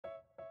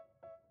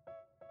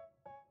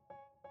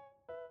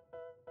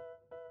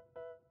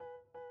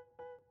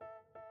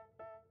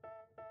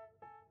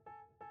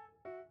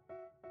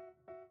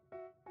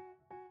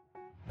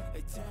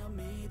They tell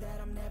me that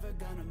I'm never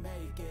gonna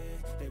make it.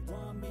 They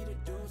want me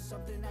to do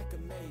something that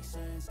could make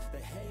sense.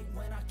 They hate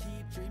when I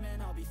keep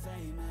dreaming I'll be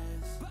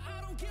famous, but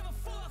I don't give a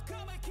fuck,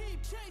 I'ma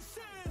keep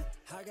chasing.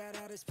 I got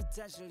all this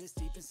potential that's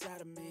deep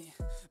inside of me,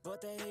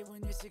 but they hate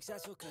when you're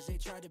successful cause they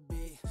try to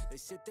be. They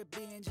sit there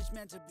being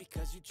judgmental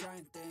because you're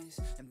trying things,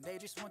 and they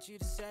just want you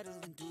to settle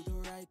and do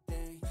the right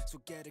thing. So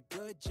get a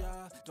good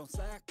job, don't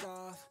slack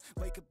off.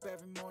 Wake up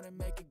every morning,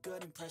 make a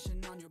good impression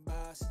on your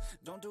boss.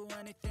 Don't do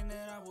anything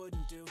that I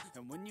wouldn't do,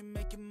 and when you're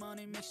making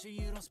money, make sure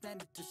you don't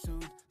spend it too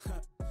soon.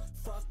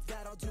 Fuck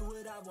that, I'll do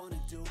what I wanna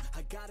do.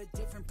 I got a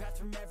different path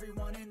from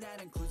everyone, and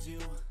that includes you.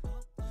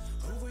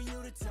 Who are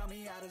you to tell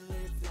me how to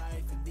live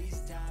life? In these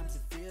times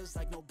it feels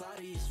like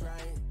nobody's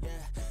right,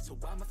 yeah. So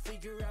I'ma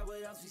figure out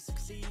what else we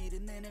succeed,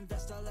 and then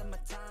invest all of my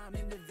time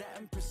into that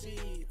and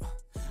proceed.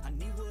 I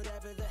need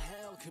whatever the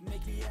hell could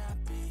make me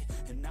happy,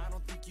 and I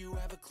don't think you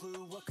have a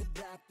clue what could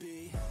that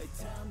be. They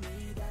tell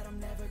me that I'm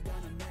never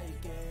gonna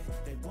make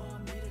it. They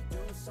want me to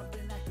do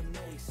something that could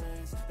make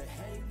sense. They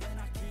hate when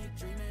I keep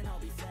dreaming I'll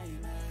be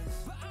famous,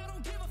 but I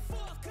don't give a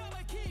fuck,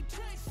 I'ma keep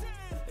chasing.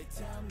 They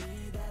tell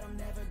me that I'm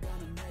never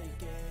gonna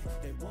make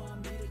it. They want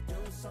me to do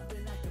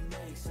something that can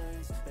make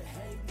sense. They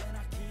hate when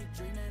I keep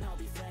dreaming I'll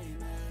be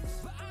famous,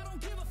 but I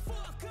don't give a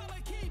fuck, I'ma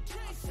keep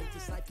chasing. I think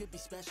this life could be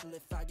special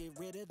if I get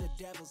rid of the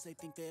devils. They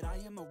think that I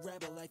am a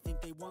rebel, I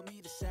think they want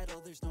me to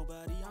settle. There's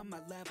nobody on my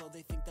level.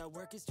 They think that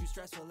work is too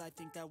stressful, I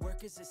think that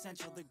work is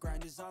essential. The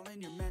grind is all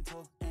in your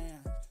mental, and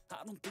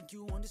I don't think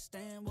you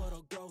understand what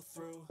I'll go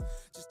through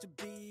just to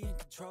be in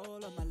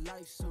control of my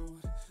life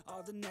soon.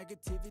 All the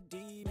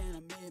negativity, man,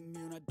 I'm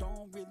immune. I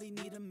don't really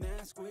need a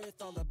mask with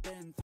all I've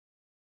been through.